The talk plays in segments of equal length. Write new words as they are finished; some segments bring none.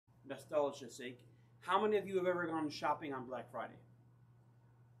nostalgia's sake, how many of you have ever gone shopping on Black Friday?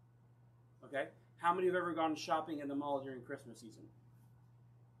 Okay. How many have ever gone shopping in the mall during Christmas season?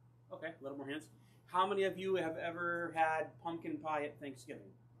 Okay, a little more hands. How many of you have ever had pumpkin pie at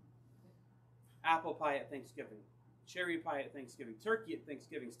Thanksgiving? Apple pie at Thanksgiving? Cherry pie at Thanksgiving? Turkey at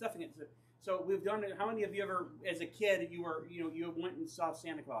Thanksgiving? Stuffing it. So we've done it. How many of you ever, as a kid, you went and saw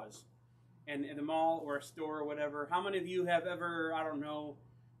Santa Claus in the mall or a store or whatever? How many of you have ever, I don't know,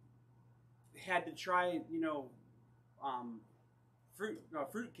 had to try,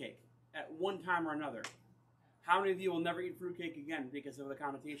 fruit cake at one time or another? How many of you will never eat fruitcake again because of the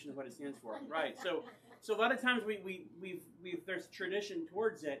connotation of what it stands for? Right. So a lot of times there's tradition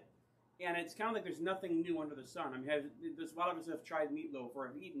towards it, and it's kind of like there's nothing new under the sun. I mean, there's a lot of us have tried meatloaf or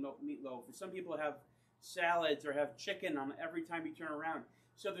have eaten meatloaf. Some people have salads or have chicken on every time you turn around.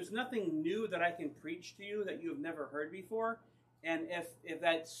 So there's nothing new that I can preach to you that you have never heard before. And if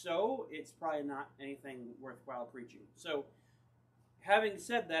that's so, it's probably not anything worthwhile preaching. So having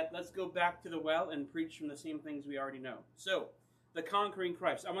said that, let's go back to the well and preach from the same things we already know. So, the conquering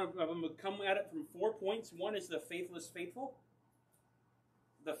Christ. I'm going to come at it from 4 points. One is the faithless faithful,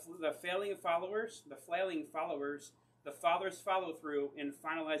 the failing followers, the flailing followers, the Father's follow-through, and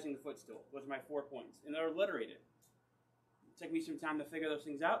finalizing the footstool. Those are my 4 points. And they're alliterated. It took me some time to figure those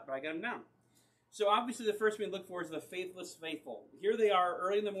things out, but I got them down. So, obviously, the first we look for is the faithless faithful. Here they are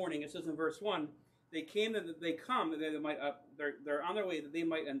early in the morning. It says in verse 1, they're on their way that they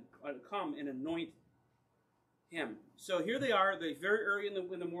might come and anoint him. So here they are. They're very early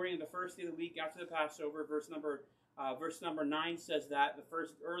in the morning of the first day of the week after the Passover. Verse number 9 says that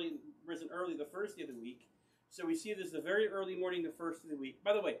risen early the first day of the week. So we see this the very early morning, the first day of the week.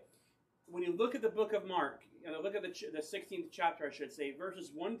 By the way, when you look at the book of Mark, look at the 16th chapter, I should say,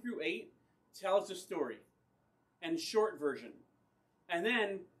 verses 1 through 8 tells the story, and short version, and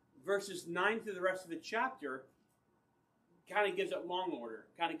then verses 9 through the rest of the chapter kind of gives it long order,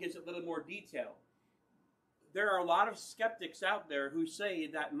 kind of gives it a little more detail. There are a lot of skeptics out there who say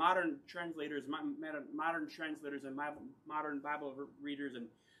that modern translators and modern Bible readers and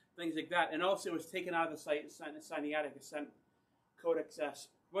things like that, and also was taken out of the Sinaitic Ascent Codex S.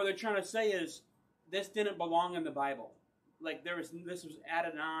 What they're trying to say is this didn't belong in the Bible. Like this was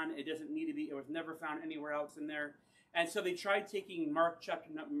added on. It doesn't need to be. It was never found anywhere else in there. And so they tried taking Mark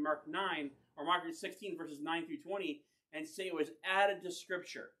 9 or Mark 16 verses 9 through 20 and say it was added to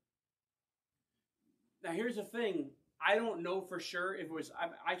Scripture. Now here's the thing. I don't know for sure if it was.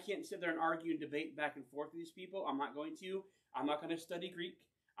 I can't sit there and argue and debate back and forth with these people. I'm not going to. I'm not going to study Greek.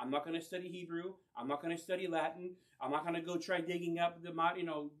 I'm not going to study Hebrew. I'm not going to study Latin. I'm not going to go try digging up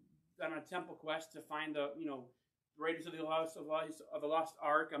on a temple quest to find the Raiders of the Lost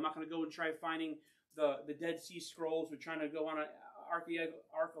Ark. I'm not going to go and try finding the Dead Sea Scrolls. We're trying to go on an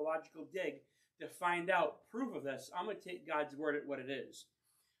archaeological dig to find out proof of this. I'm going to take God's word at what it is.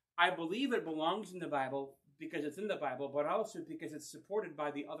 I believe it belongs in the Bible because it's in the Bible, but also because it's supported by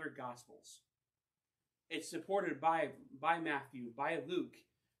the other Gospels. It's supported by Matthew, by Luke,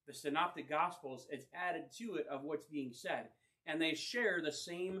 the Synoptic Gospels. It's added to it of what's being said. And they share the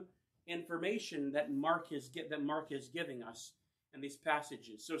same information that Mark is giving us in these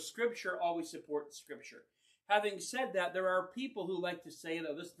passages. So Scripture always supports Scripture. Having said that, there are people who like to say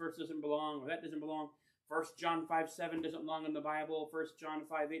that this verse doesn't belong or that doesn't belong. 1 John 5:7 doesn't belong in the Bible. 1 John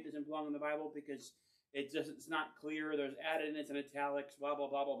 5:8 doesn't belong in the Bible because it's not clear. There's added-ins and italics, blah, blah,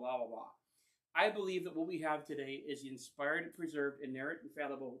 blah, blah, blah, blah, blah. I believe that what we have today is the inspired, preserved, inerrant,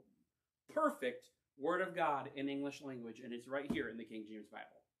 infallible, perfect Word of God in English language, and it's right here in the King James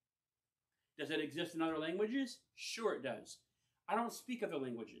Bible. Does it exist in other languages? Sure it does. I don't speak other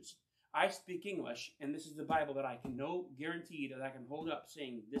languages. I speak English, and this is the Bible that I can guarantee that I can hold up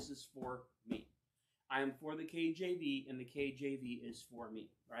saying, this is for me. I am for the KJV, and the KJV is for me,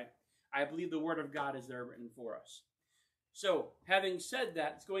 right? I believe the Word of God is there written for us. So, having said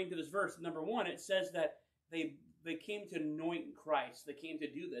that, it's going to this verse, number 1, it says that they came to anoint Christ. They came to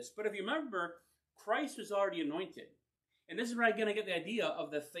do this. But if you remember, Christ was already anointed. And this is where I'm going to get the idea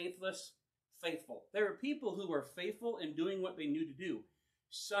of the faithless faithful. There were people who were faithful in doing what they knew to do.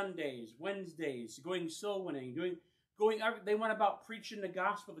 Sundays, Wednesdays, going soul winning, they went about preaching the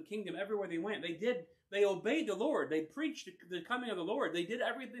gospel of the kingdom everywhere they went. They obeyed the Lord. They preached the coming of the Lord. They did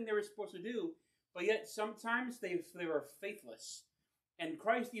everything they were supposed to do, but yet sometimes they were faithless. And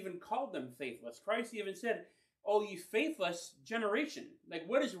Christ even called them faithless. Christ even said, "Oh, ye faithless generation." Like,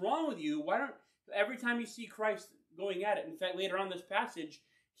 what is wrong with you? Every time you see Christ going at it, in fact, later on in this passage,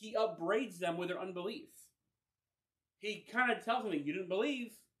 he upbraids them with their unbelief. He kind of tells them, you didn't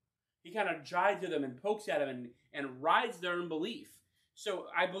believe. He kind of jides at them and pokes at them and rides their unbelief. So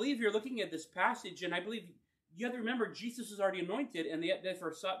I believe you're looking at this passage, and I believe you have to remember Jesus was already anointed, and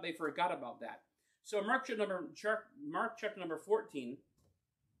they forgot about that. So Mark chapter number 14,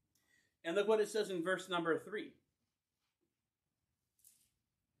 and look what it says in verse number 3.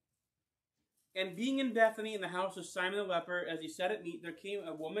 And being in Bethany in the house of Simon the leper, as he sat at meat, there came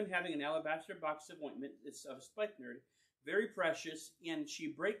a woman having an alabaster box of ointment, it's of spikenard, very precious, and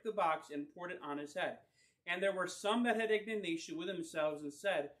she brake the box and poured it on his head. And there were some that had indignation with themselves and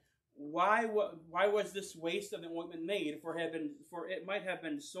said, Why was this waste of the ointment made? For it might have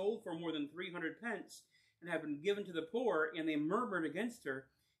been sold for more than 300 pence, and have been given to the poor. And they murmured against her.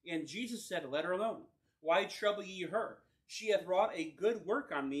 And Jesus said, Let her alone. Why trouble ye her? She hath wrought a good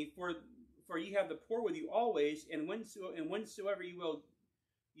work on me, for ye have the poor with you always, and whensoever you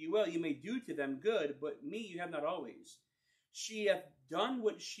may do to them good, but me you have not always. She hath done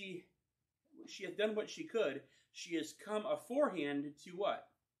what she could. She has come aforehand to what?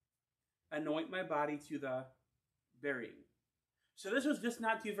 Anoint my body to the burying. So this was just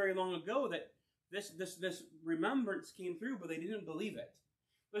not too very long ago that this remembrance came through, but they didn't believe it.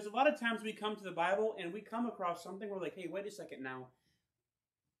 There's a lot of times we come to the Bible and we come across something, we're like, hey, wait a second now.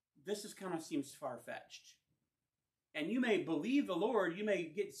 This just kind of seems far-fetched. And you may believe the Lord, you may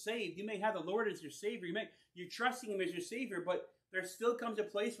get saved, you may have the Lord as your Savior, you're trusting Him as your Savior, but there still comes a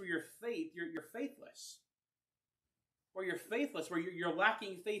place where you're faithless. Or you're faithless, where you're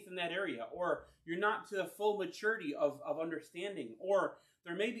lacking faith in that area, or you're not to the full maturity of understanding, or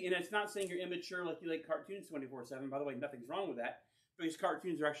there may be, and it's not saying you're immature like you like cartoons 24/7, by the way, nothing's wrong with that, because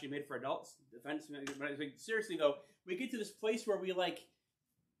cartoons are actually made for adults. Seriously though, we get to this place where we like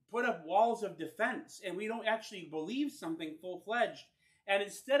put up walls of defense, and we don't actually believe something full-fledged. And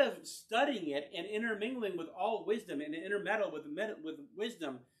instead of studying it and intermingling with all wisdom and intermeddle with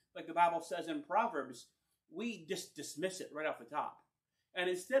wisdom, like the Bible says in Proverbs, we just dismiss it right off the top. And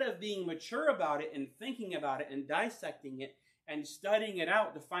instead of being mature about it and thinking about it and dissecting it and studying it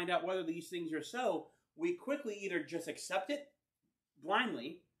out to find out whether these things are so, we quickly either just accept it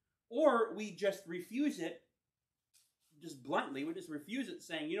blindly, or we just refuse it just bluntly. We just refuse it,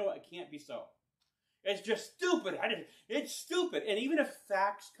 saying, you know what, it can't be so. It's just stupid. It's stupid. And even if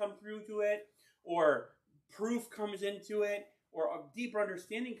facts come through to it, or proof comes into it, or a deeper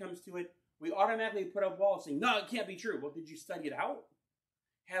understanding comes to it, we automatically put up walls saying, no, it can't be true. Well, did you study it out?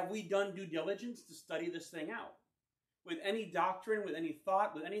 Have we done due diligence to study this thing out? With any doctrine, with any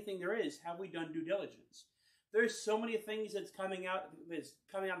thought, with anything there is, have we done due diligence? There's so many things that's coming out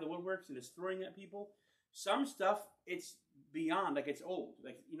of the woodworks and it's throwing at people. Some stuff, it's beyond, like it's old,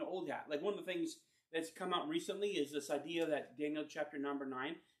 old hat. Like one of the things that's come out recently is this idea that Daniel chapter number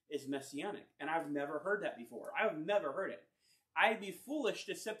 9 is messianic. And I've never heard that before. I've never heard it. I'd be foolish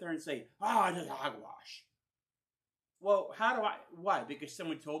to sit there and say, it's hogwash. Well, why? Because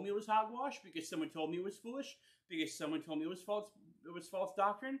someone told me it was hogwash? Because someone told me it was foolish? Because someone told me it was false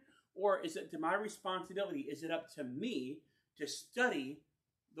doctrine? Or is it to my responsibility? Is it up to me to study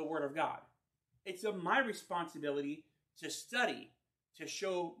the Word of God? It's of my responsibility to study, to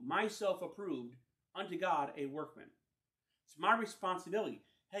show myself approved unto God, a workman. It's my responsibility.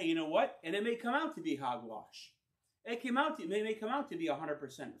 Hey, you know what? And it may come out to be hogwash. It may come out to be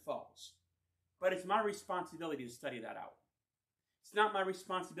 100% false. But it's my responsibility to study that out. It's not my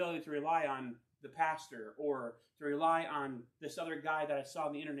responsibility to rely on the pastor, or to rely on this other guy that I saw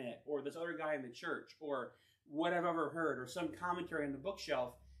on the internet, or this other guy in the church, or what I've ever heard, or some commentary on the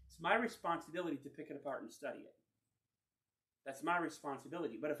bookshelf. It's my responsibility to pick it apart and study it. That's my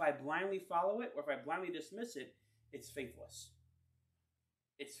responsibility. But if I blindly follow it, or if I blindly dismiss it, it's faithless.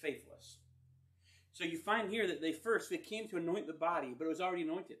 It's faithless. So you find here that they came to anoint the body, but it was already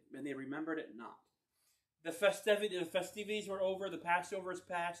anointed, and they remembered it not. The festivities were over, the Passover is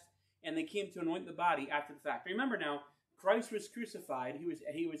past, and they came to anoint the body after the fact. Remember now, Christ was crucified. He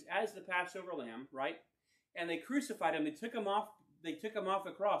was as the Passover lamb, right? And they crucified him. They took him off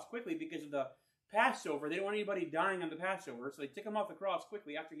the cross quickly because of the Passover. They didn't want anybody dying on the Passover, so they took him off the cross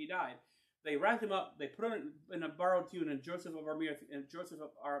quickly after he died. They wrapped him up. They put him in a borrowed tomb in Joseph's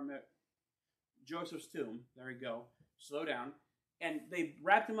tomb. There we go. Slow down. And they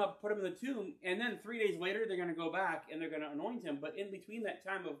wrapped him up, put him in the tomb, and then 3 days later, they're going to go back and they're going to anoint him. But in between that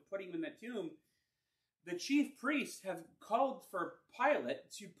time of putting him in that tomb, the chief priests have called for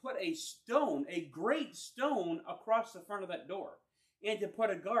Pilate to put a great stone, across the front of that door, and to put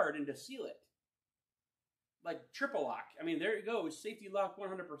a guard and to seal it. Like triple lock. I mean, there it goes. Safety lock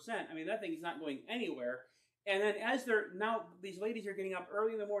 100%. I mean, that thing's not going anywhere. And then these ladies are getting up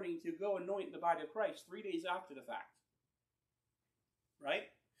early in the morning to go anoint the body of Christ 3 days after the fact.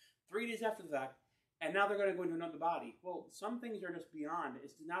 Right? 3 days after the fact. And now they're going to go into another body. Well, some things are just beyond.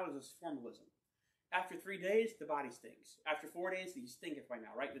 It's now as formalism. After 3 days, the body stinks. After 4 days, you stinketh by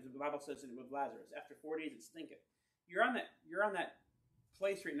now, right? The Bible says it with Lazarus. After 4 days, it stinketh. You're on that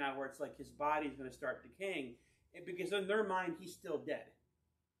place right now where it's like his body's going to start decaying, because in their mind, he's still dead.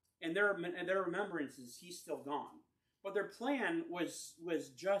 And their remembrances, he's still gone. But their plan was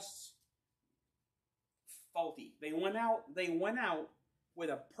just faulty. They went out with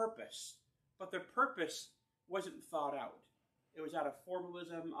a purpose, but their purpose wasn't thought out. It was out of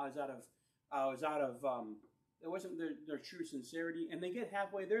formalism. It wasn't their true sincerity. And they get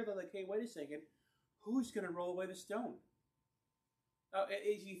halfway there, they're like, hey, wait a second, who's going to roll away the stone?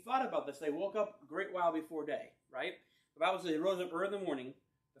 As you thought about this, they woke up a great while before day, right? The Bible says they rose up early in the morning.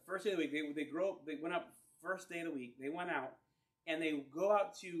 The first day of the week, they went up first day of the week. They went out, and they go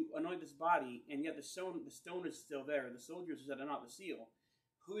out to anoint this body, and yet the stone is still there. The soldiers said, not the seal.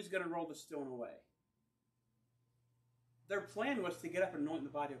 Who's going to roll the stone away? Their plan was to get up and anoint the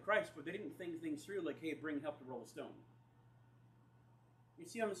body of Christ, but they didn't think things through like, hey, bring help to roll the stone. You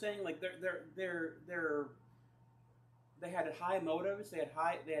see what I'm saying? Like they had high motives. They had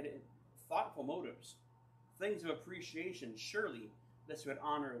thoughtful motives, things of appreciation. Surely this would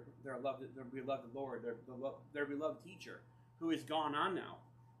honor their beloved Lord, their beloved teacher, who is gone on now.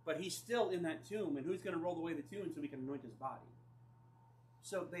 But he's still in that tomb, and who's going to roll away the tomb so we can anoint his body?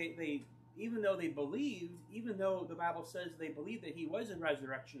 So they even though the Bible says they believed that he was in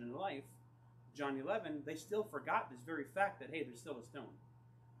resurrection and life, John 11, they still forgot this very fact that, hey, there's still a stone.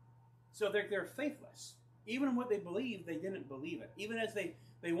 So they're faithless. Even in what they believed, they didn't believe it. Even as they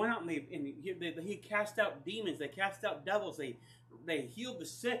went out and he cast out demons, they cast out devils, they healed the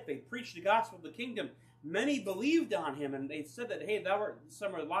sick, they preached the gospel of the kingdom. Many believed on him, and they said that, hey,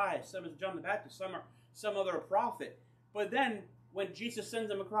 some are lies, some is John the Baptist, some other prophet. But then, when Jesus sends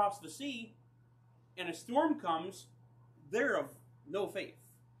them across the sea, and a storm comes, they're of no faith.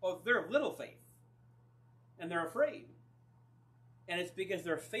 Or they're of little faith. And they're afraid. And it's because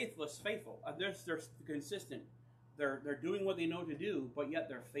they're faithful. They're consistent. They're doing what they know to do, but yet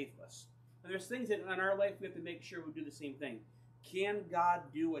they're faithless. And there's things that in our life we have to make sure we do the same thing. Can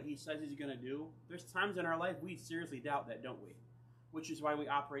God do what he says he's going to do? There's times in our life we seriously doubt that, don't we? Which is why we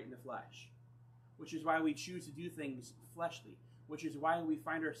operate in the flesh. Which is why we choose to do things fleshly. Which is why we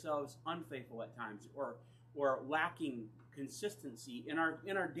find ourselves unfaithful at times, or lacking consistency in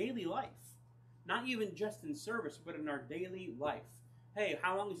our daily life. Not even just in service, but in our daily life. Hey,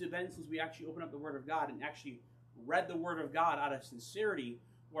 how long has it been since we actually opened up the Word of God and actually read the Word of God out of sincerity?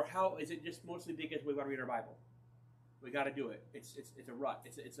 Or how is it just mostly because we got to read our Bible? We got to do it. It's a rut.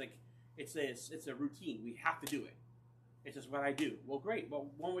 It's a routine. We have to do it. It's just what I do. Well, great. Well,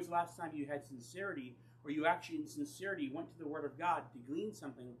 when was the last time you had sincerity, or you actually in sincerity went to the Word of God to glean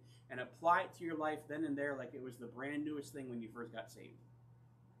something and apply it to your life then and there like it was the brand newest thing when you first got saved?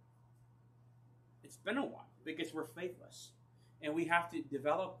 It's been a while because we're faithless. And we have to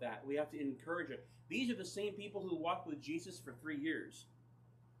develop that. We have to encourage it. These are the same people who walked with Jesus for 3 years.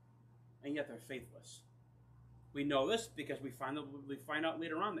 And yet they're faithless. We know this because we find out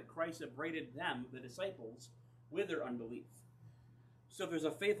later on that Christ upbraided them, the disciples, with their unbelief. So there's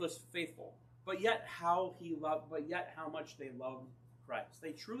a faithless faithful. But yet how much they loved Christ.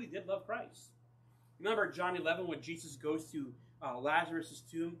 They truly did love Christ. Remember John 11 when Jesus goes to Lazarus'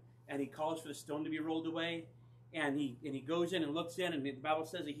 tomb and he calls for the stone to be rolled away, and he goes in and looks in, and the Bible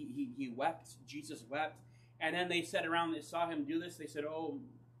says that he wept. Jesus wept. And then they sat around and they saw him do this. They said, oh,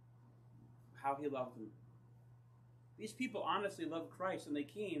 how he loved him. These people honestly loved Christ, and they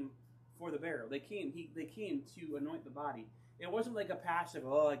came for the burial. They came to anoint the body. It wasn't like a passive,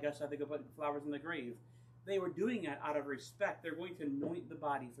 oh, I guess I have to go put flowers in the grave. They were doing it out of respect. They're going to anoint the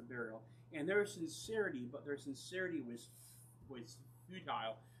body for burial. And their sincerity was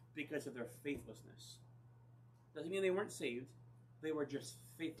futile because of their faithlessness. Doesn't mean they weren't saved. They were just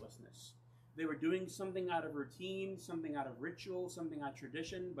faithlessness. They were doing something out of routine, something out of ritual, something out of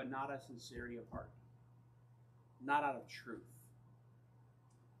tradition, but not out of sincerity of heart. Not out of truth.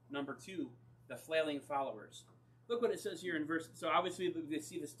 Number 2, the flailing followers. Look what it says here in verse. So obviously they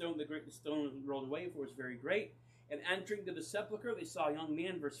see the stone rolled away, for it was very great. And entering to the sepulchre, they saw a young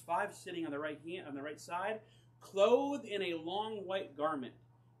man, verse 5, sitting on the right side, clothed in a long white garment,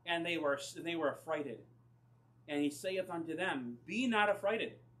 and they were affrighted. And he saith unto them, Be not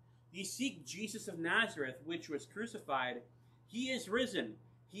affrighted. Ye seek Jesus of Nazareth, which was crucified. He is risen.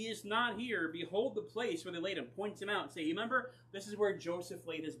 He is not here. Behold the place where they laid him. Points him out and say, remember, this is where Joseph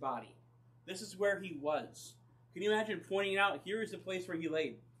laid his body. This is where he was. Can you imagine pointing out, here is the place where he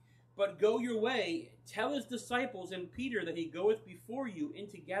laid? But go your way, tell his disciples and Peter that he goeth before you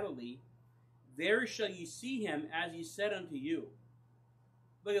into Galilee. There shall ye see him as he said unto you.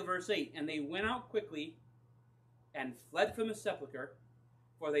 Look at verse 8. And they went out quickly and fled from the sepulchre,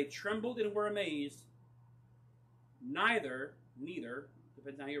 for they trembled and were amazed. Neither,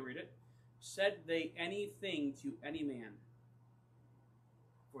 depends on how you read it, said they anything to any man,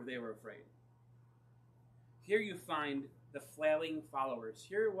 for they were afraid. Here you find the flailing followers.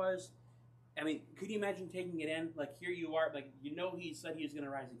 Here it was, I mean, could you imagine taking it in? Like, here you are, like, you know he said he was going to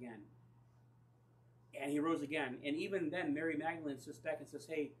rise again. And he rose again. And even then, Mary Magdalene sits back and says,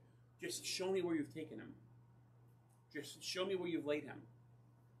 hey, just show me where you've taken him. Just show me where you've laid him.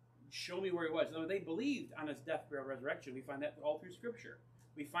 Show me where he was. So they believed on his death, burial, resurrection. We find that all through Scripture.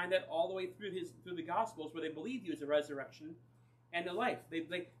 We find that all the way through the Gospels, where they believed he was a resurrection and a life.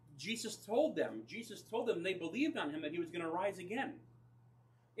 Jesus told them they believed on him, that he was going to rise again.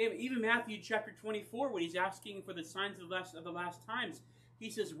 Even Matthew chapter 24, when he's asking for the signs of the last times, he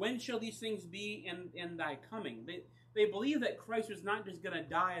says, when shall these things be in thy coming? They believed that Christ was not just going to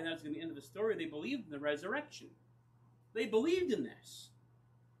die and that was going to be the end of the story. They believed in the resurrection. They believed in this.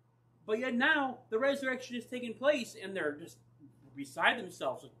 But yet now, the resurrection is taking place, and they're just beside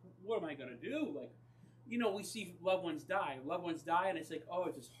themselves. Like, what am I going to do? Like, you know, we see loved ones die. Loved ones die, and it's like, oh,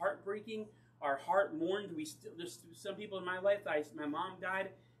 it's just heartbreaking. Our heart mourns. We still, there's some people in my life. My mom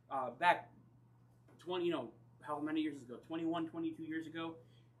died back 20, you know, how many years ago? 21, 22 years ago.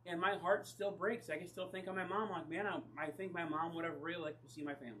 And my heart still breaks. I can still think of my mom. Like, man, I think my mom would have really liked to see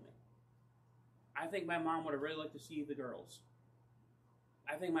my family. I think my mom would have really liked to see the girls.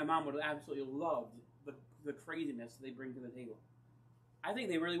 I think my mom would have absolutely loved the craziness they bring to the table. I think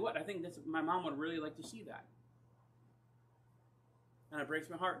they really would. I think my mom would really like to see that. And it breaks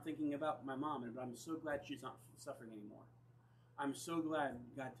my heart thinking about my mom, but I'm so glad she's not suffering anymore. I'm so glad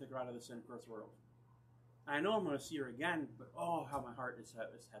God took her out of the sin-cursed world. I know I'm going to see her again, but oh, how my heart is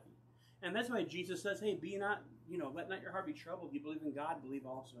heavy. And that's why Jesus says, hey, be not, let not your heart be troubled. You believe in God, believe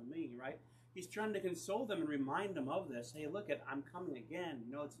also in me, right? He's trying to console them and remind them of this. Hey, look, I'm coming again.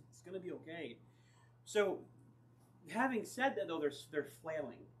 It's going to be okay. So, having said that, though, they're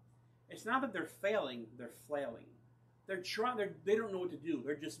flailing. It's not that they're failing, they're flailing. They don't know what to do.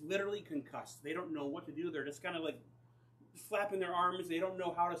 They're just literally concussed. They don't know what to do. They're just kind of like flapping their arms. They don't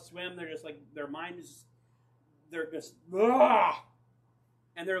know how to swim. They're just like, their mind is, they're just, ah!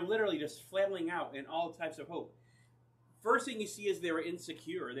 And they're literally just flailing out in all types of hope. First thing you see is they were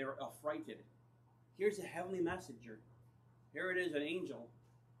insecure. They were affrighted. Here's a heavenly messenger. Here it is, an angel.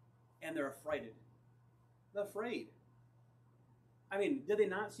 And they're affrighted. They're afraid. I mean, did they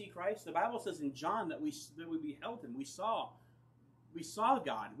not see Christ? The Bible says in John that we beheld him. We saw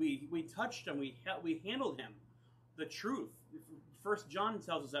God. We touched him. We handled him. The truth. First John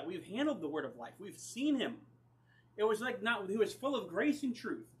tells us that we've handled the word of life. We've seen him. It was like he was full of grace and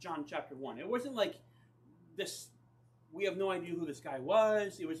truth. John chapter 1. It wasn't like this. We have no idea who this guy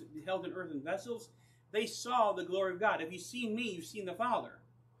was. It was held in earthen vessels. They saw the glory of God. If you've seen me, you've seen the Father.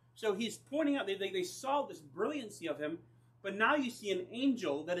 So he's pointing out, they saw this brilliancy of him, but now you see an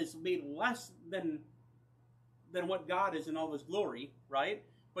angel that is made less than what God is in all his glory, right?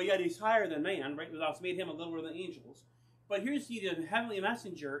 But yet he's higher than man, right? Because I've made him a little lower than angels. But here you see the heavenly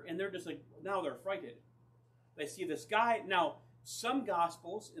messenger, and they're just like, now they're frightened. They see this guy. Now, some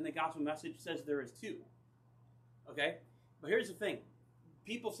gospels in the gospel message says there is two. Okay? But here's the thing.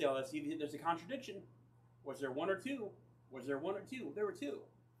 People say, oh, there's a contradiction. Was there one or two? Was there one or two? There were two.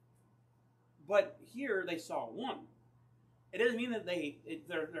 But here they saw one. It doesn't mean that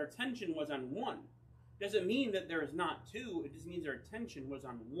their attention was on one. It doesn't mean that there is not two. It just means their attention was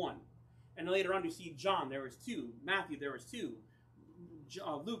on one. And later on you see John, there was two. Matthew, there was two.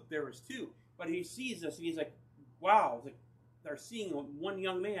 Luke, there was two. But he sees this and he's like, wow. It's like they're seeing one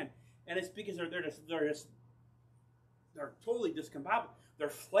young man. And it's because they're totally discombobulated. They're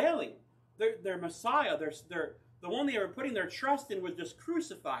flailing. Their Messiah, the one they were putting their trust in was just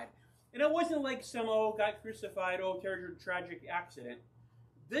crucified. And it wasn't like some, got crucified, terrible, tragic accident.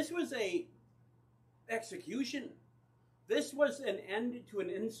 This was a execution. This was an end to an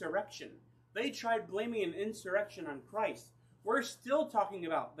insurrection. They tried blaming an insurrection on Christ. We're still talking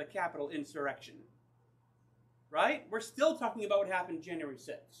about the capital insurrection. Right? We're still talking about what happened January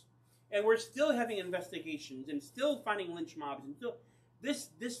 6th. And we're still having investigations and still finding lynch mobs. And still, this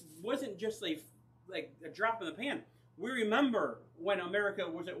wasn't just a drop in the pan. We remember when America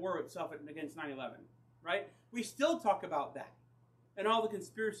was at war itself against 9/11, right? We still talk about that and all the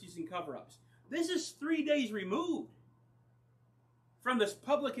conspiracies and cover-ups. This is 3 days removed from this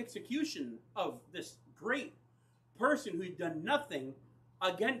public execution of this great person who'd done nothing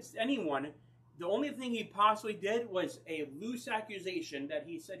against anyone. The only thing he possibly did was a loose accusation that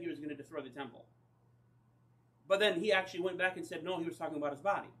he said he was going to destroy the temple. But then he actually went back and said, no, he was talking about his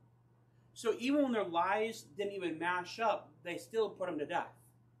body. So even when their lies didn't even mash up, they still put him to death.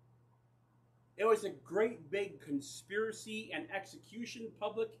 It was a great big conspiracy and execution,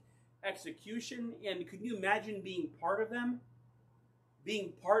 public execution. And could you imagine being part of them?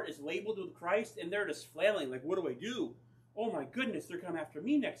 Being part is labeled with Christ, and they're just flailing, like, what do I do? Oh my goodness, they're coming after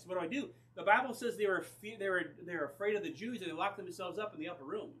me next. What do I do? The Bible says they were afraid of the Jews, and they locked themselves up in the upper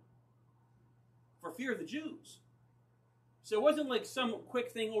room for fear of the Jews. So it wasn't like some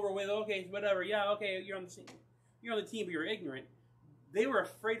quick thing over with, okay, whatever, yeah, okay, you're on the team, but you're ignorant. They were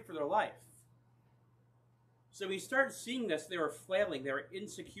afraid for their life. So we start seeing this, they were flailing, they were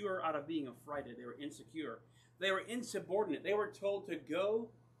insecure out of being affrighted, they were insecure. They were insubordinate. They were told to go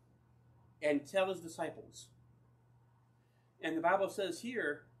and tell his disciples. And the Bible says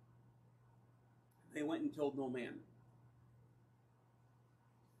here, they went and told no man.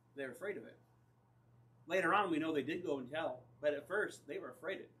 They were afraid of it. Later on, we know they did go and tell, but at first, they were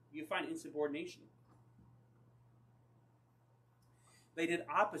afraid of it. You find insubordination. They did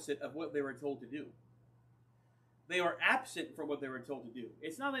opposite of what they were told to do. They were absent from what they were told to do.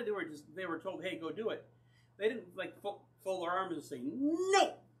 It's not like they were told, hey, go do it. They didn't like fold their arms and say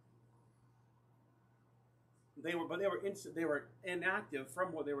no. They were inactive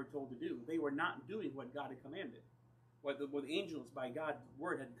from what they were told to do. They were not doing what God had commanded. What the angels by God's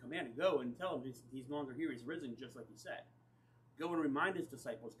word had commanded. Go and tell him he's no longer here. He's risen, just like he said. Go and remind his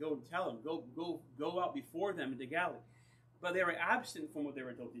disciples. Go and tell them. Go out before them into Galilee. But they were absent from what they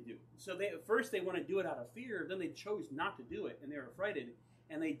were told to do. So at first they want to do it out of fear. Then they chose not to do it, and they were afraid.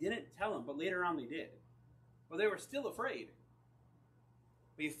 And they didn't tell him, but later on they did. But they were still afraid.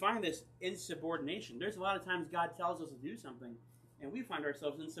 But you find this insubordination. There's a lot of times God tells us to do something, and we find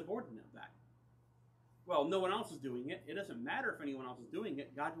ourselves insubordinate of that. Well, no one else is doing it. It doesn't matter if anyone else is doing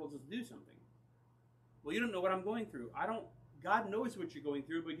it. God tells us to do something. Well, you don't know what I'm going through. God knows what you're going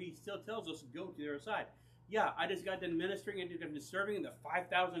through, but he still tells us to go to the other side. Yeah, I just got done ministering and done serving, and the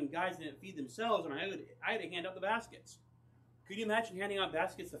 5,000 guys didn't feed themselves, and I had to hand out the baskets. Could you imagine handing out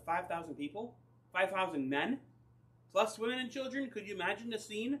baskets to 5,000 people? 5,000 men, plus women and children? Could you imagine the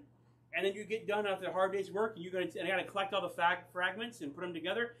scene? And then you get done after a hard day's work, and I got to collect all the fragments and put them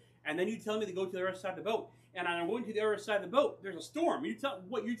together, and then you tell me to go to the other side of the boat. And I'm going to the other side of the boat. There's a storm. You're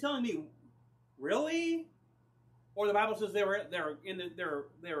telling me, really? Or the Bible says they were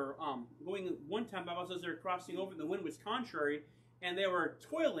going one time. The Bible says they were crossing over. The wind was contrary, and they were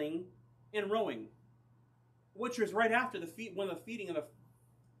toiling and rowing, which was right after the feeding of the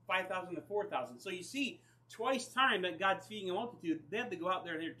 5,000 to 4,000. So you see, twice time that God's feeding a multitude, they have to go out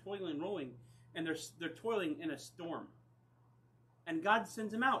there and they're toiling and rowing, and they're toiling in a storm. And God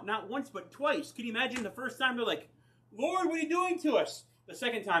sends them out, not once but twice. Can you imagine the first time they're like, Lord, what are you doing to us? The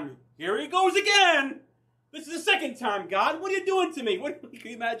second time, here he goes again. This is the second time, God. What are you doing to me? Can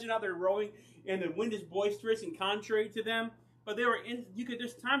you imagine how they're rowing and the wind is boisterous and contrary to them? But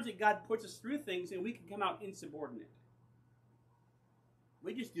there's times that God puts us through things and we can come out insubordinate.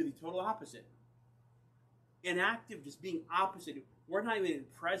 We just do the total opposite. Inactive, just being opposite. We're not even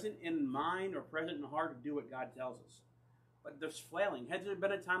present in mind or present in heart to do what God tells us. But there's flailing. Has there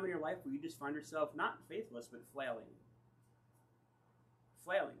been a time in your life where you just find yourself not faithless, but flailing?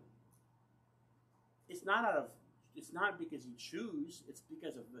 Flailing. It's not because you choose, it's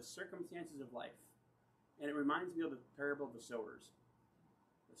because of the circumstances of life. And it reminds me of the parable of the sowers.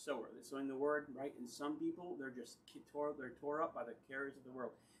 The sower, they're sowing the word, right? And some people, they're tore up by the cares of the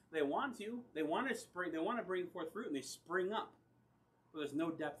world. They want to bring forth fruit, and they spring up, but there's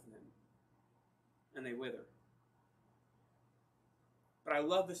no depth in them, and they wither. But I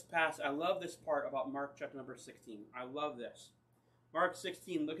love this passage. I love this part about Mark chapter number 16. I love this. Mark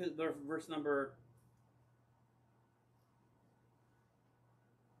 16, look at the verse number.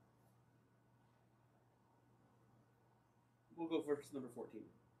 We'll go verse number 14.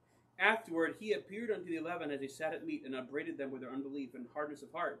 Afterward, he appeared unto the 11 as they sat at meat, and upbraided them with their unbelief and hardness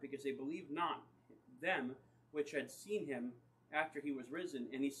of heart, because they believed not them which had seen him after he was risen.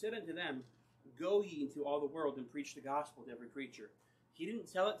 And he said unto them, Go ye into all the world and preach the gospel to every creature. He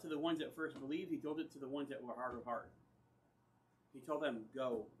didn't tell it to the ones that first believed. He told it to the ones that were hard of heart. He told them,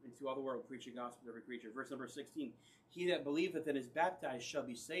 Go into all the world, preach the gospel to every creature. Verse number 16. He that believeth and is baptized shall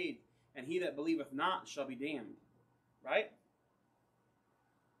be saved, and he that believeth not shall be damned. Right?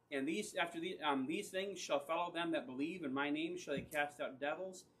 And these things shall follow them that believe. In my name shall they cast out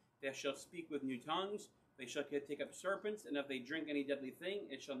devils. They shall speak with new tongues. They shall take up serpents. And if they drink any deadly thing,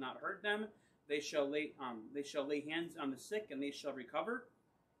 it shall not hurt them. They shall lay hands on the sick, and they shall recover.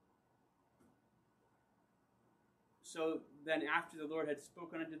 So then after the Lord had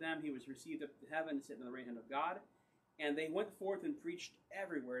spoken unto them, he was received up to heaven and sitting on the right hand of God. And they went forth and preached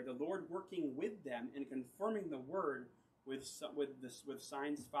everywhere, the Lord working with them and confirming the word with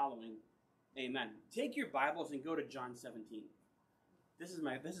signs following. Amen. Take your Bibles and go to John 17.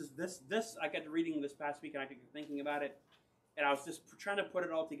 I got to reading this past week and I got thinking about it, and I was just trying to put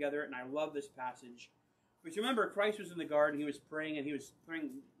it all together, and I love this passage. Because remember, Christ was in the garden, he was praying, and he was praying,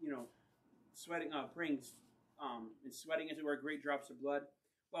 sweating, and sweating as it were, great drops of blood.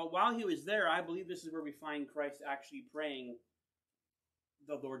 Well, while he was there, I believe this is where we find Christ actually praying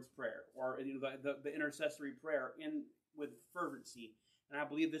the Lord's Prayer, or the intercessory prayer with fervency. And I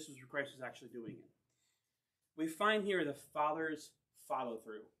believe this is where Christ was actually doing it. We find here the Father's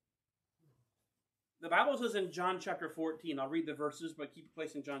follow-through. The Bible says in John chapter 14, I'll read the verses, but keep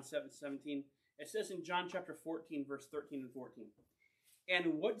placing John 17. It says in John chapter 14, verse 13 and 14,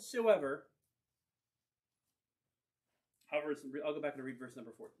 and whatsoever, however, I'll go back and read verse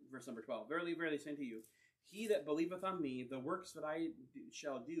number 12. Verily, verily, I say unto you, he that believeth on me, the works that I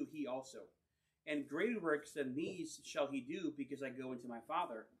shall do, he also. And greater works than these shall he do, because I go into my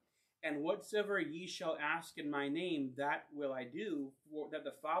Father. And whatsoever ye shall ask in my name, that will I do, for that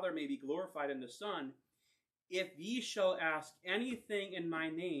the Father may be glorified in the Son. If ye shall ask anything in my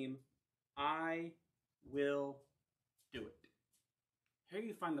name, I will do it. Here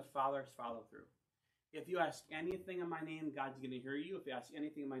you find the Father's follow-through. If you ask anything in my name, God's going to hear you. If you ask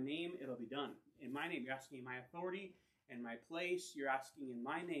anything in my name, it'll be done. In my name, you're asking in my authority and my place. You're asking in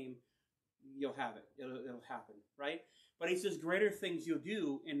my name, you'll have it. It'll happen, right? But he says, greater things you'll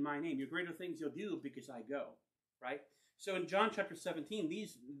do in my name. Your greater things you'll do because I go, right? So in John chapter 17,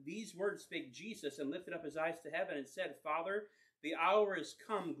 these words spake Jesus and lifted up his eyes to heaven and said, Father, the hour is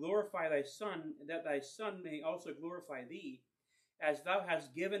come, glorify thy Son, that thy Son may also glorify thee, as thou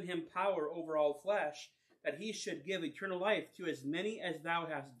hast given him power over all flesh, that he should give eternal life to as many as thou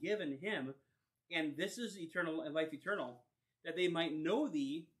hast given him. And this is eternal and life eternal, that they might know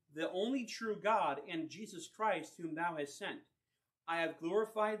thee, the only true God, and Jesus Christ, whom thou hast sent. I have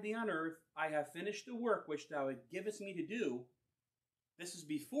glorified thee on earth. I have finished the work which thou givest me to do. This is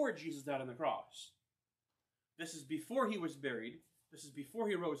before Jesus died on the cross. This is before he was buried. This is before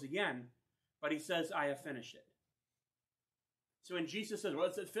he rose again. But he says, I have finished it. So when Jesus says, well,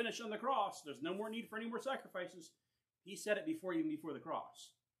 it's finished on the cross, there's no more need for any more sacrifices, he said it even before the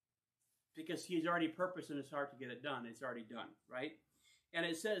cross. Because he's already purposed in his heart to get it done. It's already done, right? And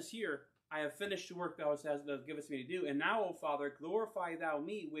it says here, I have finished the work thou givest me to do. And now, O Father, glorify thou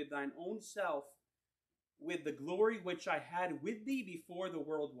me with thine own self, with the glory which I had with thee before the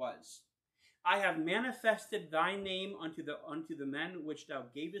world was. I have manifested thy name unto the men which thou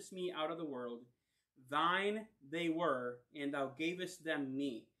gavest me out of the world. Thine they were, and thou gavest them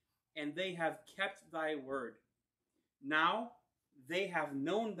me, and they have kept thy word. Now they have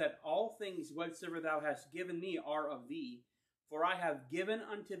known that all things whatsoever thou hast given me are of thee. For I have given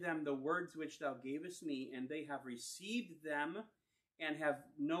unto them the words which thou gavest me, and they have received them, and have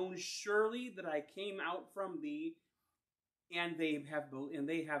known surely that I came out from thee, and they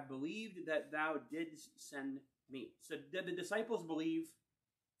have believed that thou didst send me. So did the disciples believe?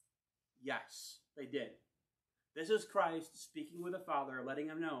 Yes, they did. This is Christ speaking with the Father, letting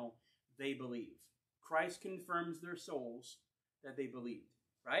them know they believe. Christ confirms their souls that they believed,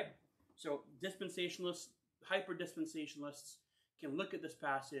 right? So dispensationalists, hyper-dispensationalists can look at this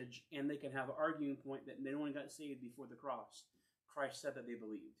passage and they can have an arguing point that they only got saved before the cross. Christ said that they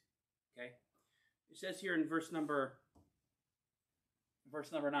believed. Okay? It says here in verse number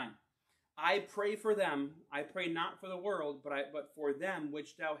 9. I pray for them. I pray not for the world, but for them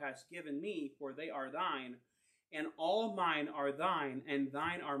which thou hast given me, for they are thine, and all mine are thine, and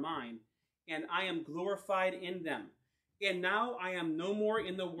thine are mine, and I am glorified in them. And now I am no more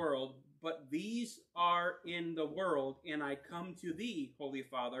in the world, but these are in the world, and I come to thee, Holy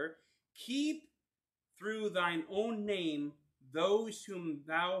Father. Keep through thine own name those whom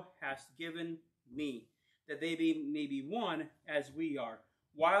thou hast given me, that they may be one as we are.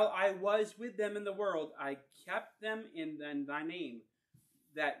 While I was with them in the world, I kept them in thy name.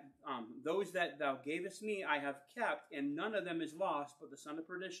 That those that thou gavest me I have kept, and none of them is lost, but the son of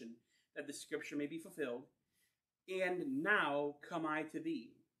perdition, that the scripture may be fulfilled. And now come I to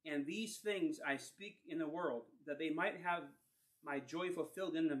thee. And these things I speak in the world, that they might have my joy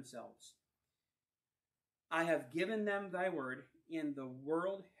fulfilled in themselves. I have given them thy word, and the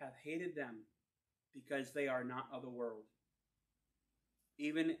world hath hated them, because they are not of the world,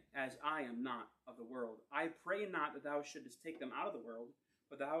 even as I am not of the world. I pray not that thou shouldest take them out of the world,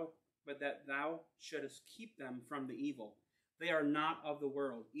 but that thou shouldest keep them from the evil. They are not of the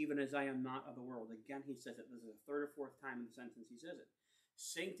world, even as I am not of the world. Again, he says it. This is the third or fourth time in the sentence he says it.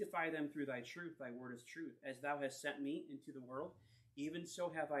 Sanctify them through thy truth. Thy word is truth. As thou hast sent me into the world, even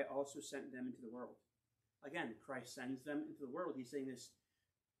so have I also sent them into the world. Again, Christ sends them into the world. He's saying this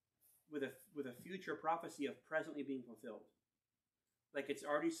with a future prophecy of presently being fulfilled. Like it's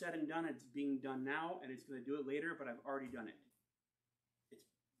already said and done. It's being done now, and it's going to do it later, but I've already done it. It's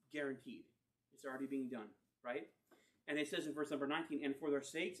guaranteed. It's already being done, right? And it says in verse number 19, and for their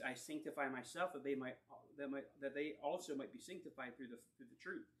sakes I sanctify myself, that they also might be sanctified through the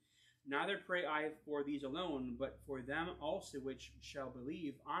truth. Neither pray I for these alone, but for them also which shall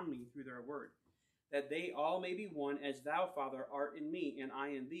believe on me through their word, that they all may be one, as thou, Father, art in me, and I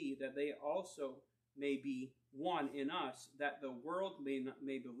in thee, that they also may be one in us, that the world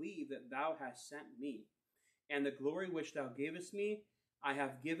may believe that thou hast sent me. And the glory which thou gavest me, I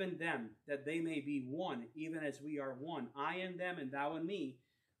have given them, that they may be one, even as we are one, I in them and thou in me,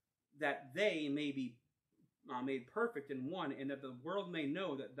 that they may be made perfect in one, and that the world may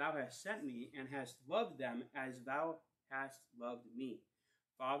know that thou hast sent me, and hast loved them as thou hast loved me.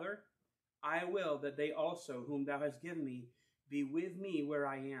 Father, I will that they also, whom thou hast given me, be with me where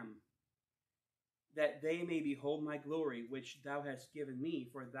I am, that they may behold my glory, which thou hast given me,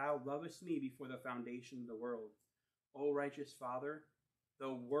 for thou lovest me before the foundation of the world. O righteous Father,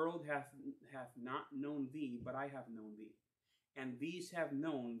 the world hath not known thee, but I have known thee. And these have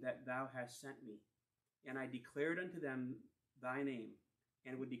known that thou hast sent me. And I declared unto them thy name,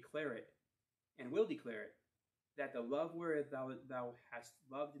 and would declare it, and will declare it, that the love wherewith thou hast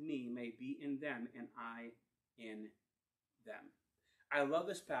loved me may be in them, and I in them. I love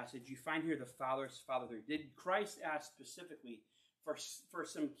this passage. You find here the Father's Father there. Did Christ ask specifically for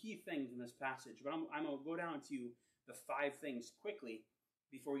some key things in this passage? But I'm going to go down to the 5 things quickly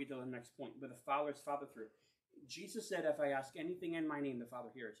before we get to the next point. But the Father's Father through. Jesus said, if I ask anything in my name, the Father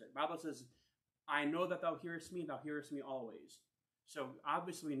hears it. The Bible says, I know that thou hearest me always. So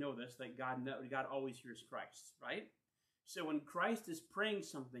obviously we know this, that God always hears Christ, right? So when Christ is praying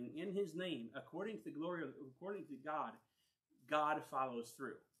something in his name, according to God, God follows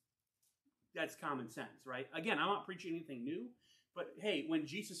through. That's common sense, right? Again, I'm not preaching anything new, but hey, when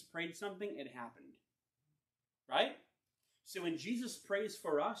Jesus prayed something, it happened, right? So when Jesus prays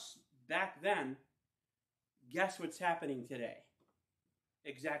for us back then, guess what's happening today?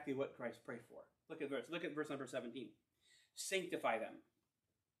 Exactly what Christ prayed for. Look at verse number 17. Sanctify them.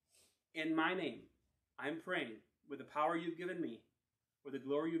 In my name, I'm praying with the power you've given me, with the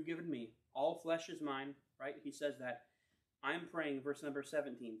glory you've given me. All flesh is mine, right? He says that. I'm praying, verse number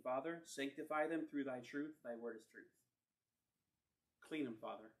 17. Father, sanctify them through thy truth. Thy word is truth. Clean them,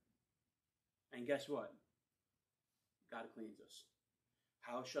 Father. And guess what? God cleans us.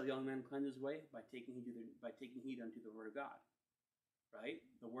 How shall young man cleanse his way? By taking heed unto the word of God. Right?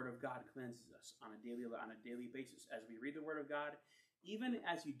 The word of God cleanses us on a daily basis. As we read the word of God, even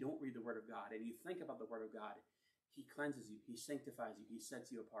as you don't read the word of God and you think about the word of God, he cleanses you, he sanctifies you, he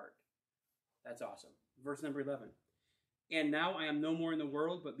sets you apart. That's awesome. Verse number 11. And now I am no more in the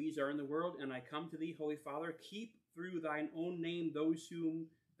world, but these are in the world, and I come to thee, Holy Father, keep through thine own name those whom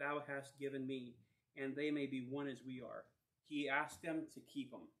thou hast given me, and they may be one as we are. He asked them to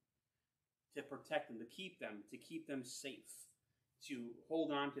keep them, to protect them, to keep them safe, to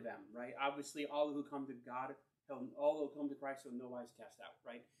hold on to them, right? Obviously, all who come to God, all who come to Christ will no wise cast out,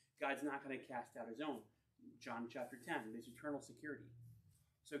 right? God's not going to cast out his own. John chapter 10, there's eternal security.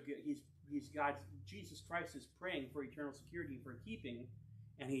 So Jesus Christ is praying for eternal security, for keeping,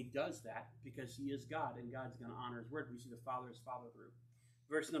 and he does that because he is God, and God's going to honor his word. We see the Father's Father through.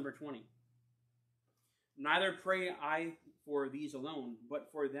 Verse number 20. Neither pray I for these alone, but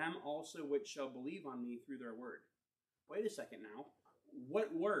for them also which shall believe on me through their word. Wait a second now.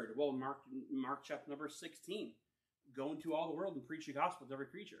 What word? Well, Mark chapter number 16. Go into all the world and preach the gospel to every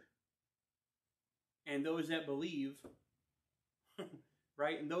creature. And those that believe,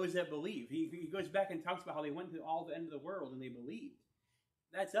 right? And those that believe. He goes back and talks about how they went to all the end of the world and they believed.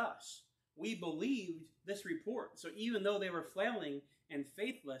 That's us. We believed this report. So even though they were flailing and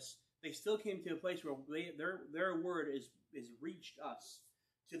faithless, they still came to a place where their word is reached us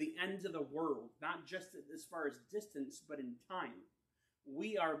to the ends of the world, not just as far as distance, but in time.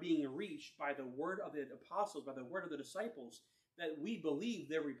 We are being reached by the word of the apostles, by the word of the disciples, that we believe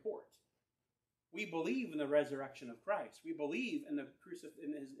their report. We believe in the resurrection of Christ. We believe in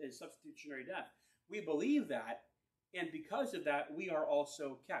his substitutionary death. We believe that, and because of that, we are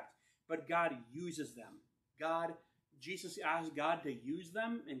also kept. But God uses them. Jesus asked God to use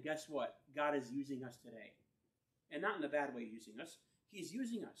them, and guess what? God is using us today. And not in a bad way using us. He's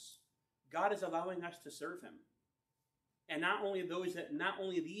using us. God is allowing us to serve him. And not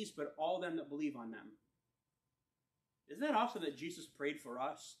only these, but all them that believe on them. Isn't that awesome that Jesus prayed for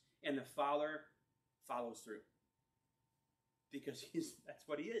us and the Father follows through? Because that's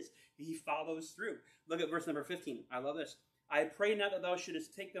what he is. He follows through. Look at verse number 15. I love this. I pray not that thou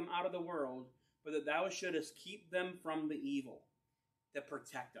shouldest take them out of the world, but that thou shouldest keep them from the evil. That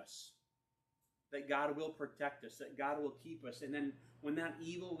protect us. That God will protect us. That God will keep us. And then when that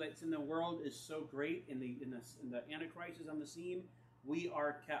evil that's in the world is so great, and the Antichrist is on the scene, we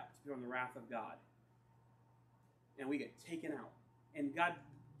are kept from the wrath of God. And we get taken out. And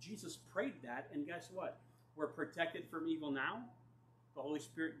Jesus prayed that, and guess what? We're protected from evil now. The Holy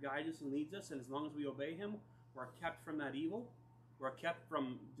Spirit guides us and leads us, and as long as we obey him, we're kept from that evil. We're kept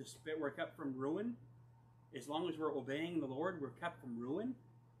from despair. We're kept from ruin. As long as we're obeying the Lord, we're kept from ruin.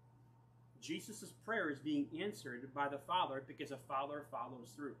 Jesus' prayer is being answered by the Father because the Father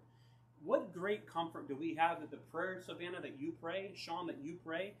follows through. What great comfort do we have that the prayer, Savannah, that you pray, Sean, that you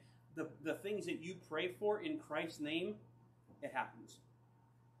pray, the things that you pray for in Christ's name, it happens.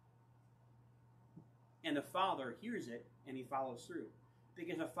 And the Father hears it, and he follows through.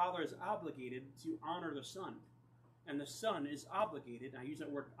 Because the Father is obligated to honor the Son. And the Son is obligated, and I use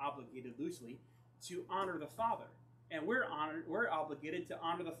that word obligated loosely, to honor the Father. And we're obligated to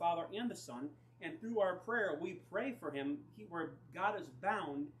honor the Father and the Son. And through our prayer, we pray for him, where God is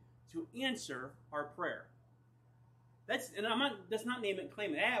bound to answer our prayer. That's not name it and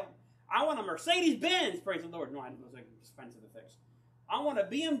claim it. Hey, I want a Mercedes-Benz, praise the Lord. No, I was like expensive to fix. I want a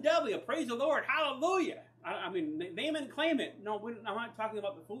BMW, praise the Lord, hallelujah. I mean, name it and claim it. No, I'm not talking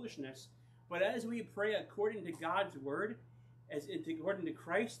about the foolishness. But as we pray according to God's word, according to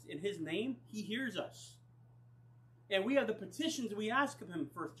Christ in his name, he hears us. And we have the petitions we ask of him,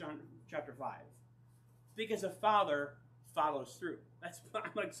 1 John chapter 5. Because the Father follows through.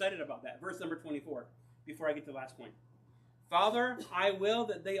 I'm excited about that. Verse number 24, before I get to the last point. Father, I will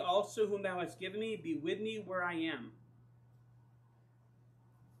that they also whom thou hast given me be with me where I am,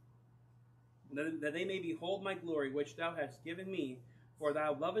 that they may behold my glory, which thou hast given me, for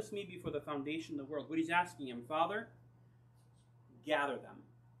thou lovest me before the foundation of the world. What he's asking him, Father, gather them.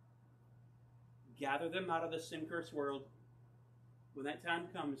 Gather them out of the sin-cursed world. When that time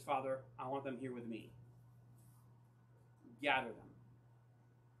comes, Father, I want them here with me. Gather them.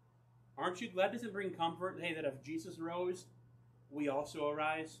 Aren't you glad? Does it bring comfort, hey, that if Jesus rose, we also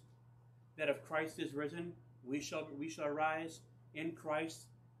arise? That if Christ is risen, we shall rise in Christ.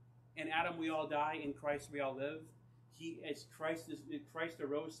 In Adam we all die, in Christ we all live. As Christ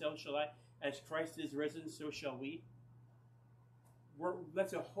arose, so shall I. As Christ is risen, so shall we.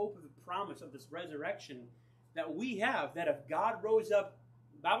 That's a hope of the promise of this resurrection that we have. That if God rose up,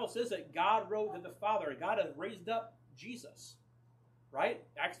 the Bible says that God has raised up Jesus. Right?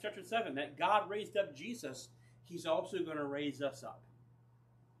 Acts chapter 7, that God raised up Jesus, he's also going to raise us up.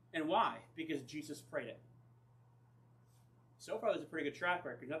 And why? Because Jesus prayed it. So far, there's a pretty good track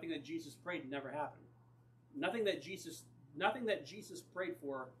record. Nothing that Jesus prayed never happened. Nothing that Jesus prayed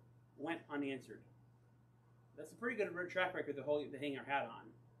for went unanswered. That's a pretty good track record to hang our hat on.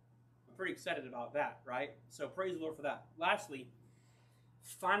 I'm pretty excited about that, right? So praise the Lord for that. Lastly,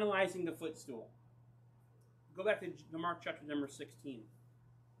 finalizing the footstool. Go back to Mark chapter number 16.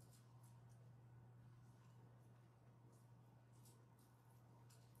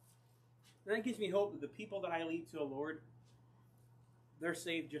 And that gives me hope that the people that I lead to the Lord, they're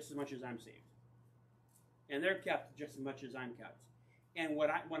saved just as much as I'm saved. And they're kept just as much as I'm kept. And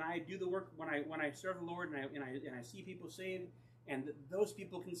when I do the work, when I serve the Lord and I see people saved, and those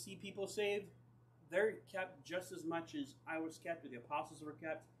people can see people saved, they're kept just as much as I was kept, or the apostles were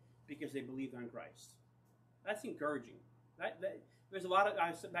kept, because they believed on Christ. That's encouraging. There's a lot of.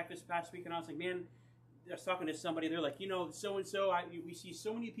 I sat back this past week and I was like, man, I was talking to somebody. They're like, so and so. We see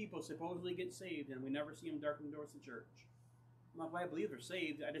so many people supposedly get saved, and we never see them darken the doors of the church. I'm like, well, I believe they're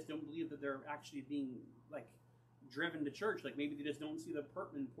saved. I just don't believe that they're actually being driven to church. Like maybe they just don't see the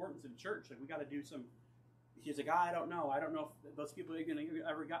importance of church. Like we got to do some. He's like, I don't know. I don't know if those people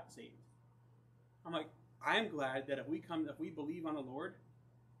ever got saved. I'm like, I am glad that if we believe on the Lord,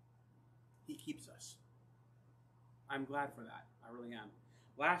 he keeps us. I'm glad for that. I really am.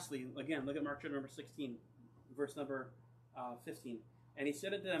 Lastly, again, look at Mark chapter number 16, verse number 15. And he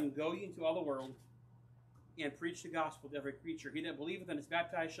said unto them, go ye into all the world, and preach the gospel to every creature. He that believeth and is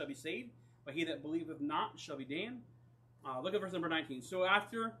baptized shall be saved, but he that believeth not shall be damned. Look at verse number 19. So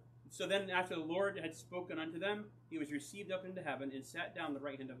then after the Lord had spoken unto them, he was received up into heaven and sat down on the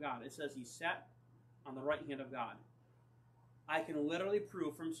right hand of God. It says he sat on the right hand of God. I can literally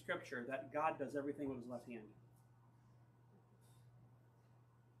prove from Scripture that God does everything with his left hand.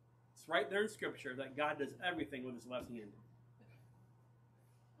 It's right there in Scripture that God does everything with his left hand.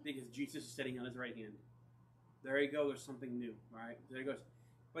 Because Jesus is sitting on his right hand. There you go. There's something new. All right. There he goes.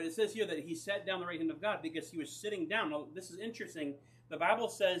 But it says here that he sat down the right hand of God because he was sitting down. Now, this is interesting. The Bible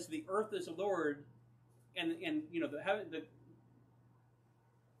says the earth is the Lord, and you know the heaven. The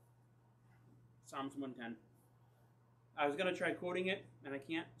Psalms 110. I was going to try quoting it, and I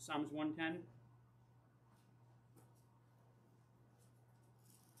can't. Psalms 110.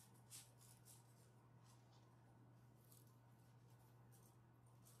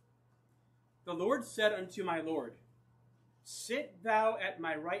 The Lord said unto my Lord, sit thou at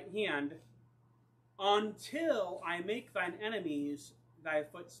my right hand until I make thine enemies thy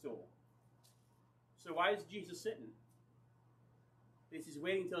footstool. So why is Jesus sitting? Because he's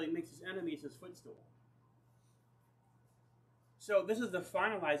waiting until he makes his enemies his footstool. So this is the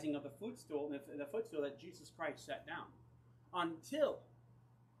finalizing of the footstool that Jesus Christ sat down. Until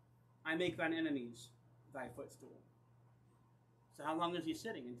I make thine enemies thy footstool. So how long is he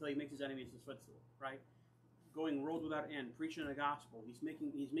sitting? Until he makes his enemies his footstool, right? Going world without end, preaching the gospel. He's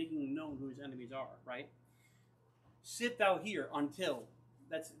making known who his enemies are, right? Sit thou here until.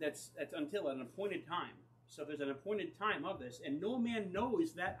 That's until an appointed time. So there's an appointed time of this, and no man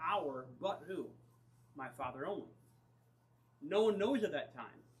knows that hour but who? My Father only. No one knows of that time.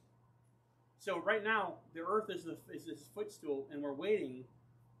 So right now, the earth is his footstool, and we're waiting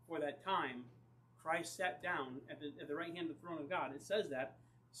for that time. Christ sat down at the right hand of the throne of God. It says that,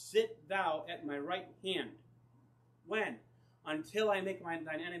 sit thou at my right hand. When? Until I make thine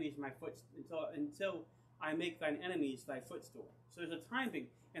enemies my footstool. Until I make thine enemies thy footstool. So there's a timing,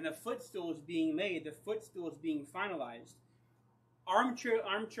 and the footstool is being made. The footstool is being finalized.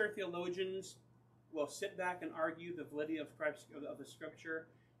 Armchair theologians will sit back and argue the validity of the Scripture.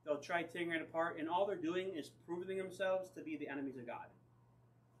 They'll try tearing it apart, and all they're doing is proving themselves to be the enemies of God.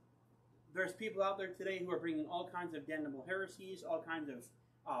 There's people out there today who are bringing all kinds of damnable heresies, all kinds of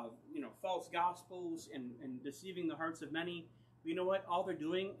false gospels, and deceiving the hearts of many. But you know what? All they're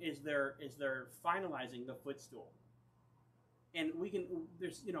doing is they're finalizing the footstool. And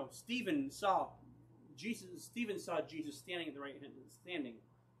Stephen saw Jesus standing at the right hand, standing,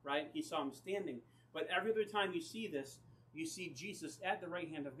 right? He saw him standing. But every other time you see this, you see Jesus at the right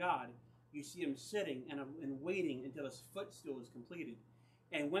hand of God. You see him sitting and waiting until his footstool is completed.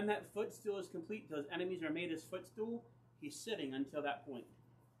 And when that footstool is complete, those enemies are made his footstool, he's sitting until that point.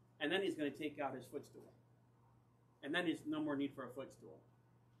 And then he's going to take out his footstool. And then there's no more need for a footstool.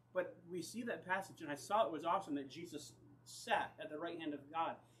 But we see that passage, and I saw it was awesome that Jesus sat at the right hand of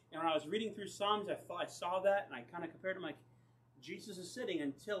God. And when I was reading through Psalms, I saw that, and I kind of compared them like, Jesus is sitting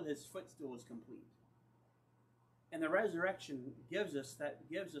until his footstool is complete. And the resurrection gives us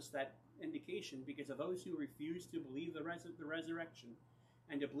that indication, because of those who refuse to believe the resurrection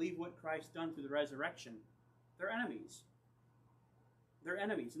and to believe what Christ done through the resurrection, they're enemies. They're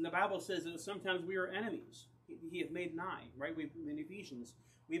enemies. And the Bible says that sometimes we are enemies. He hath made nigh, right? In Ephesians,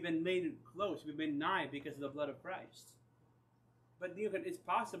 we've been made close. We've been nigh because of the blood of Christ. But it's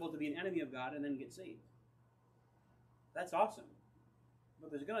possible to be an enemy of God and then get saved. That's awesome.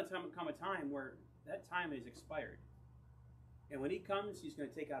 But there's going to come a time where that time is expired. And when he comes, he's going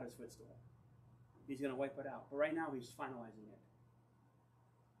to take out his footstool. He's going to wipe it out. But right now, he's finalizing it.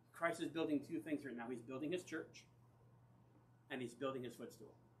 Christ is building two things right now. He's building his church, and he's building his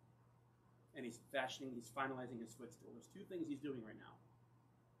footstool. And he's finalizing his footstool. There's two things he's doing right now.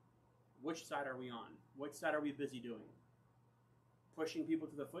 Which side are we on? Which side are we busy doing? Pushing people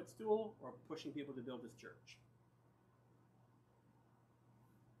to the footstool or pushing people to build his church?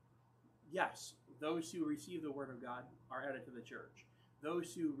 Yes, those who receive the word of God are added to the church.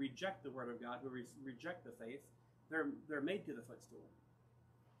 Those who reject the word of God, who reject the faith, they're made to the footstool.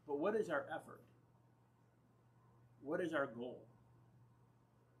 But what is our effort? What is our goal?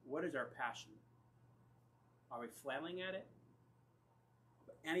 What is our passion? Are we flailing at it?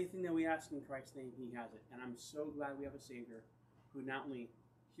 But anything that we ask in Christ's name, he has it. And I'm so glad we have a Savior who not only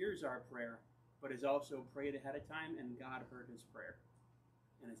hears our prayer, but has also prayed ahead of time, and God heard his prayer.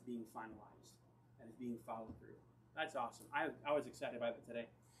 And it's being finalized. And it's being followed through. That's awesome. I was excited about it today.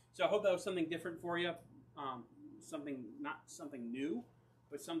 So I hope that was something different for you. Not something new,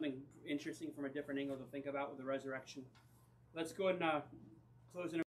 but something interesting from a different angle to think about with the resurrection. Let's go ahead and close in